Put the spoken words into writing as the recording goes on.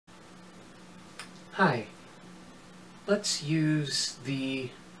Hi, let's use the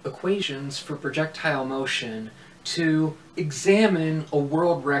equations for projectile motion to examine a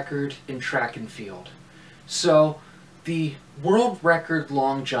world record in track and field. So, the world record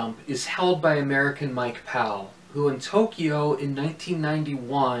long jump is held by American Mike Powell, who in Tokyo in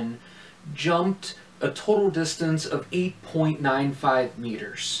 1991 jumped a total distance of 8.95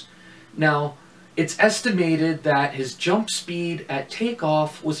 meters. Now, it's estimated that his jump speed at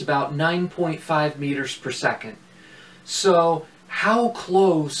takeoff was about 9.5 meters per second. So, how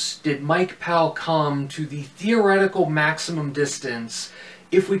close did Mike Powell come to the theoretical maximum distance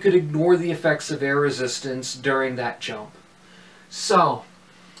if we could ignore the effects of air resistance during that jump? So,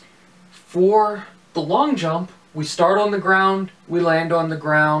 for the long jump, we start on the ground, we land on the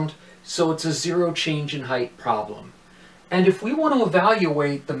ground, so it's a zero change in height problem. And if we want to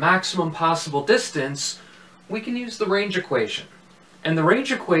evaluate the maximum possible distance, we can use the range equation. And the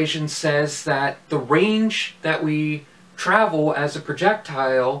range equation says that the range that we travel as a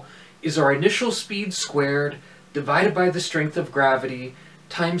projectile is our initial speed squared divided by the strength of gravity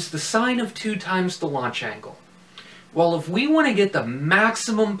times the sine of 2 times the launch angle. Well, if we want to get the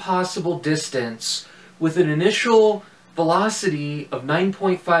maximum possible distance with an initial velocity of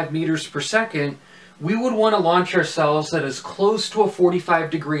 9.5 meters per second, we would want to launch ourselves at as close to a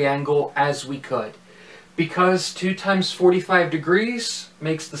 45-degree angle as we could. Because 2 times 45 degrees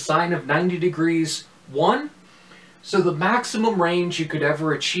makes the sine of 90 degrees 1. So the maximum range you could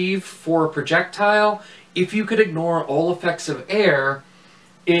ever achieve for a projectile, if you could ignore all effects of air,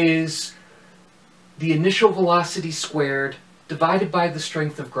 is the initial velocity squared divided by the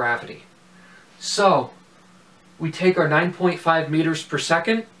strength of gravity. So, we take our 9.5 meters per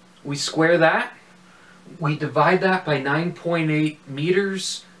second, we square that, we divide that by 9.8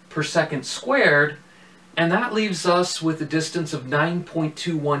 meters per second squared, and that leaves us with a distance of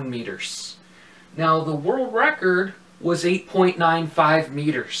 9.21 meters. Now, the world record was 8.95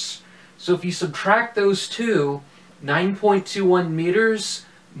 meters. So if you subtract those two, 9.21 meters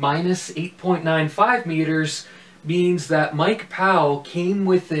minus 8.95 meters means that Mike Powell came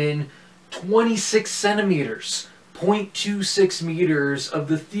within 26 centimeters, 0.26 meters of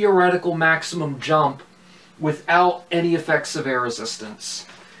the theoretical maximum jump without any effects of air resistance.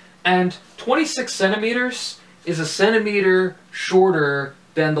 And 26 centimeters is a centimeter shorter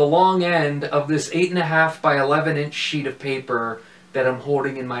than the long end of this 8.5 by 11 inch sheet of paper that I'm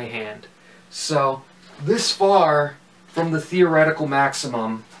holding in my hand. So, this far from the theoretical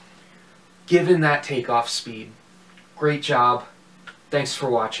maximum, given that takeoff speed. Great job. Thanks for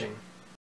watching.